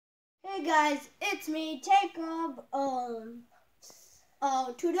Hey guys, it's me, Jacob.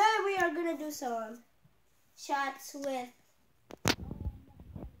 Today we are gonna do some shots with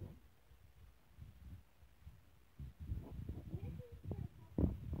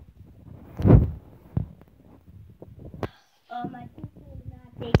my sister was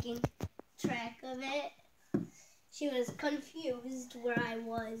not taking track of it. She was confused where I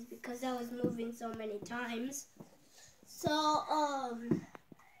was because I was moving so many times. So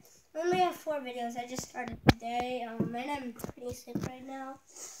I only have 4 videos. I just started today, and I'm pretty sick right now.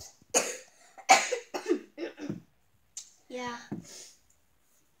 Yeah.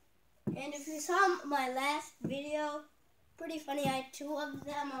 And if you saw my last video, pretty funny. I had 2 of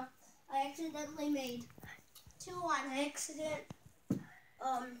them. I accidentally made 2 on accident.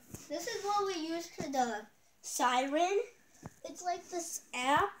 This is what we use for the siren. It's like this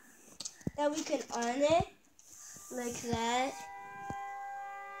app that we can on it like that.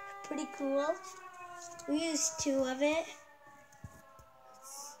 Pretty cool. We use 2 of it.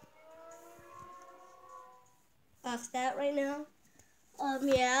 Off that right now.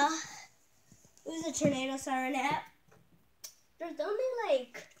 Yeah. It was a tornado siren app. There's only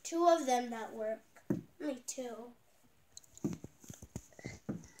like 2 of them that work. Only 2.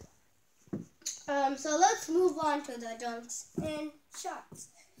 So let's move on to the dunks and shots.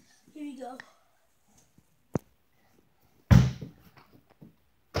 Here we go.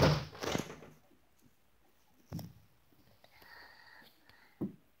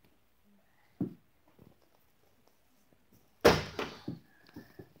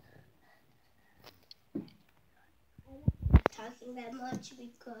 I'm not talking that much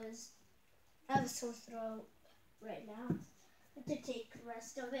because I have a sore throat right now. I have to take the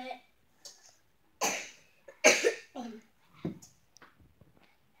rest of it.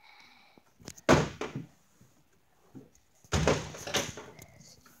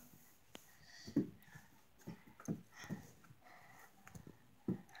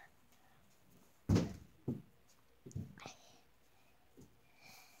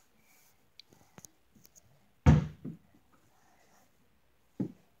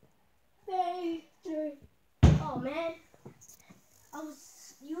 Oh man, I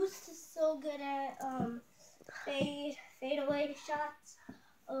was used to so good at fade away shots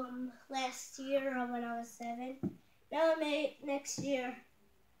last year when I was 7. Now I'm 8 next year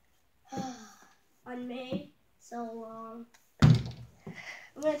on May. So I'm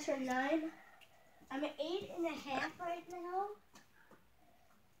gonna turn 9. I'm at 8.5 right now.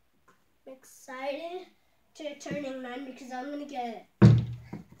 I'm excited to turning 9 because I'm gonna get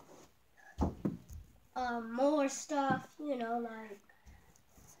more stuff, like I'm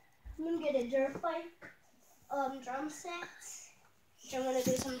gonna get a dirt bike, drum sets. I'm gonna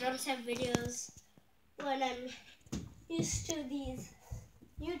do some drum set videos when I'm used to these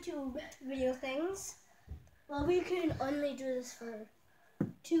YouTube video things. Well, we can only do this for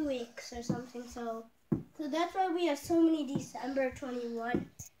 2 weeks or something, so that's why we have so many December 21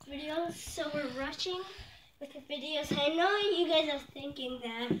 videos. So we're rushing with the videos. I know you guys are thinking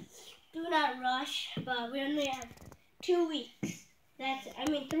that. Do not rush, but we only have 2 weeks. 2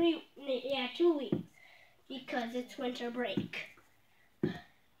 weeks because it's winter break.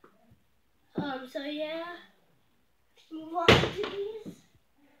 So yeah, let's move on to these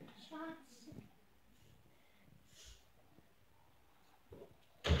shots.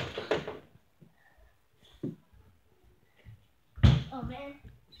 Oh man,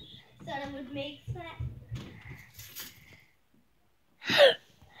 thought I would make that.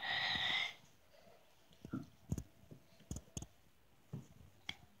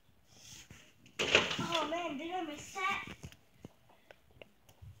 Oh man, did I miss that?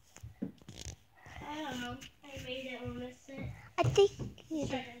 I don't know. I made it or missed it. I think you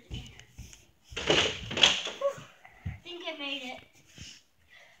did. I think I made it.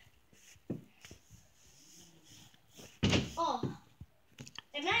 Oh,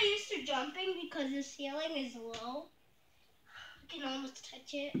 I'm not used to jumping because the ceiling is low. I can almost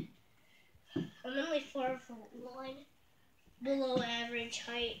touch it. I'm only 4 foot 1, below average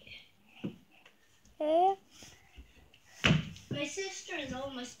height. Yeah. My sister is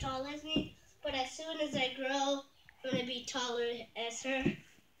almost tall as me, but as soon as I grow, I'm going to be taller as her.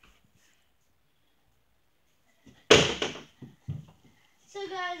 So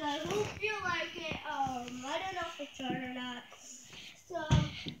guys, I hope you like it. I don't know if it's on or not. So,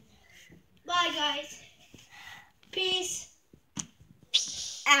 bye guys. Peace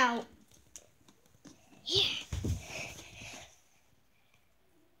out.